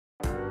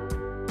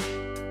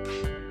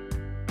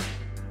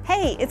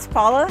Hey, it's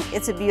Paula.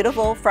 It's a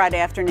beautiful Friday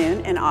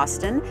afternoon in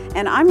Austin,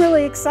 and I'm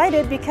really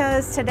excited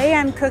because today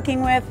I'm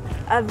cooking with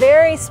a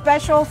very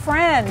special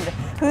friend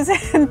who's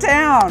in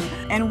town,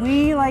 and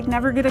we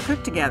never get to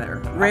cook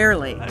together,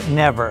 rarely.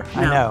 Never,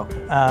 no.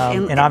 I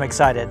know, and I'm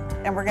excited.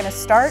 And we're gonna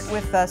start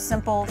with a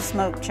simple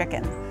smoked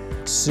chicken.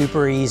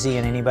 Super easy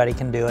and anybody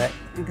can do it.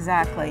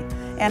 Exactly.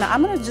 And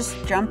I'm gonna just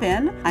jump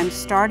in. I'm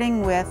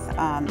starting with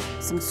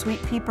some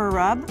sweet pepper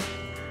rub.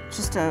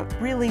 Just a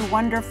really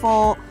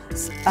wonderful,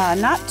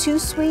 not too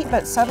sweet,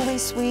 but subtly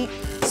sweet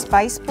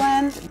spice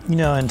blend. You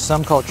know, in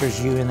some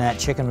cultures, you and that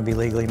chicken would be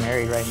legally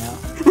married right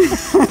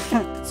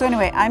now. So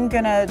anyway, I'm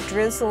gonna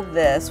drizzle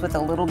this with a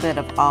little bit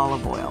of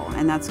olive oil,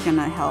 and that's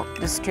gonna help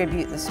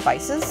distribute the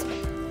spices.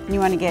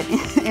 You wanna get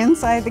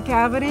inside the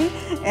cavity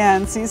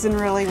and season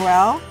really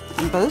well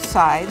on both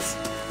sides.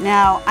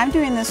 Now, I'm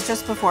doing this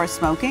just before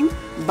smoking,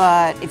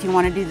 but if you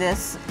want to do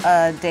this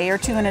a day or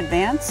two in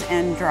advance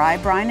and dry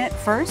brine it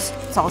first,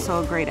 it's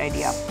also a great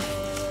idea.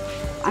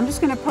 I'm just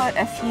going to put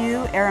a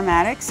few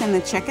aromatics in the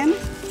chicken.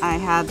 I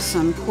have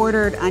some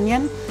quartered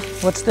onion.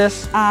 What's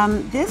this? I'm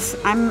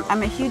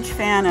a huge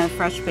fan of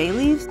fresh bay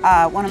leaves,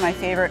 one of my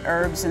favorite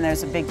herbs, and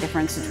there's a big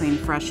difference between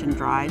fresh and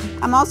dried.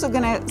 I'm also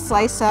going to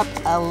slice up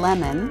a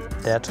lemon.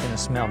 That's going to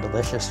smell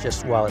delicious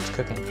just while it's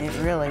cooking. It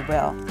really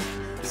will.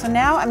 So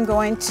now I'm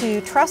going to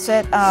truss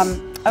it.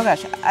 Oh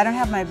gosh, I don't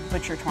have my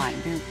butcher twine.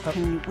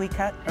 Can we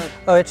cut? Or?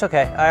 Oh, it's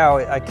okay.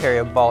 I carry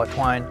a ball of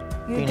twine.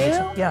 You do? You need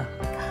some? Yeah.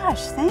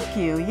 Gosh, thank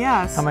you.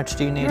 Yes. How much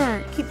do you need?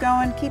 Sure. Keep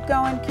going, keep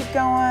going, keep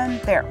going.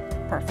 There,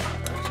 perfect.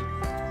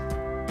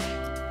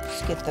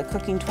 Just get the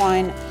cooking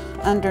twine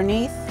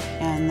underneath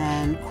and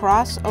then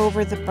cross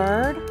over the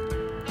bird.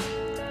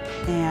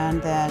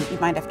 And then you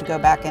might have to go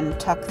back and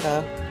tuck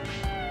the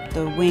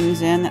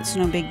wings in. That's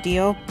no big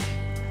deal.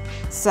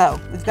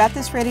 So we've got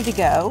this ready to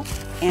go,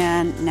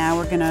 and now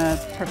we're gonna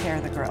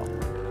prepare the grill.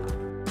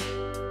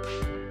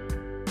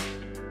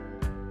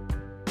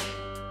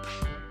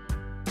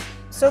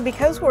 So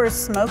because we're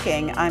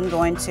smoking, I'm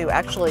going to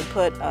actually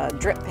put a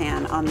drip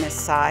pan on this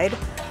side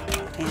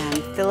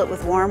and fill it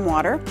with warm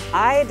water.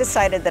 I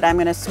decided that I'm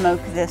gonna smoke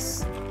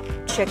this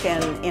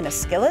chicken in a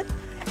skillet.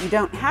 You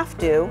don't have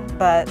to,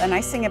 but a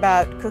nice thing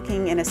about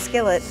cooking in a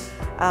skillet,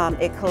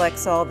 it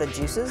collects all the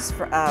juices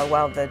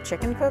while the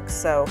chicken cooks,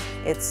 so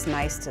it's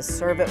nice to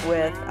serve it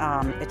with.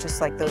 It's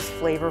just like those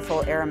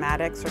flavorful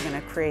aromatics are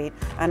gonna create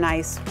a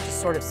nice, just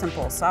sort of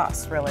simple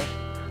sauce, really.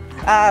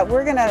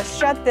 We're gonna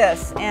shut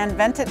this and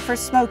vent it for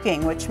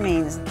smoking, which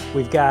means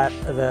we've got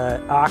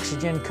the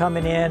oxygen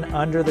coming in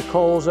under the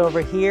coals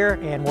over here,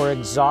 and we're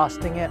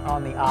exhausting it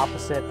on the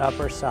opposite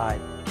upper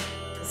side.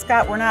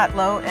 Scott, we're not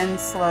low and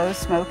slow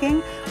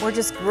smoking. We're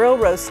just grill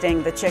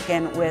roasting the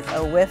chicken with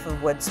a whiff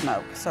of wood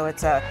smoke. So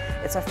it's a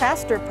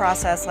faster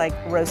process, like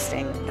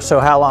roasting. So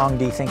how long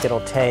do you think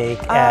it'll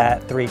take at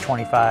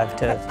 325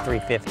 to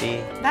 350?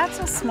 That's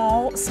a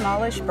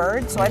smallish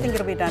bird, so I think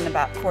it'll be done in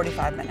about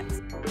 45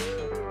 minutes.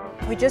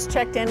 We just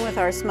checked in with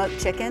our smoked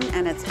chicken,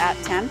 and it's at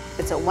temp.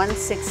 It's at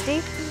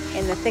 160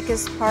 in the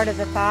thickest part of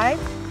the thigh.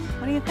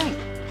 What do you think?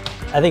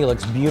 I think it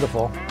looks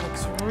beautiful.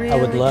 Looks really I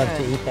would love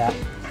good. to eat that.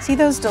 See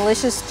those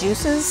delicious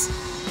juices?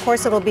 Of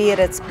course, it'll be at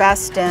its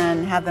best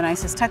and have the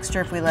nicest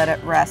texture if we let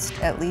it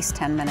rest at least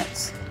 10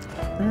 minutes.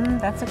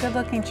 That's a good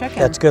looking chicken.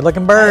 That's a good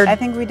looking bird. I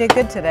think we did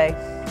good today.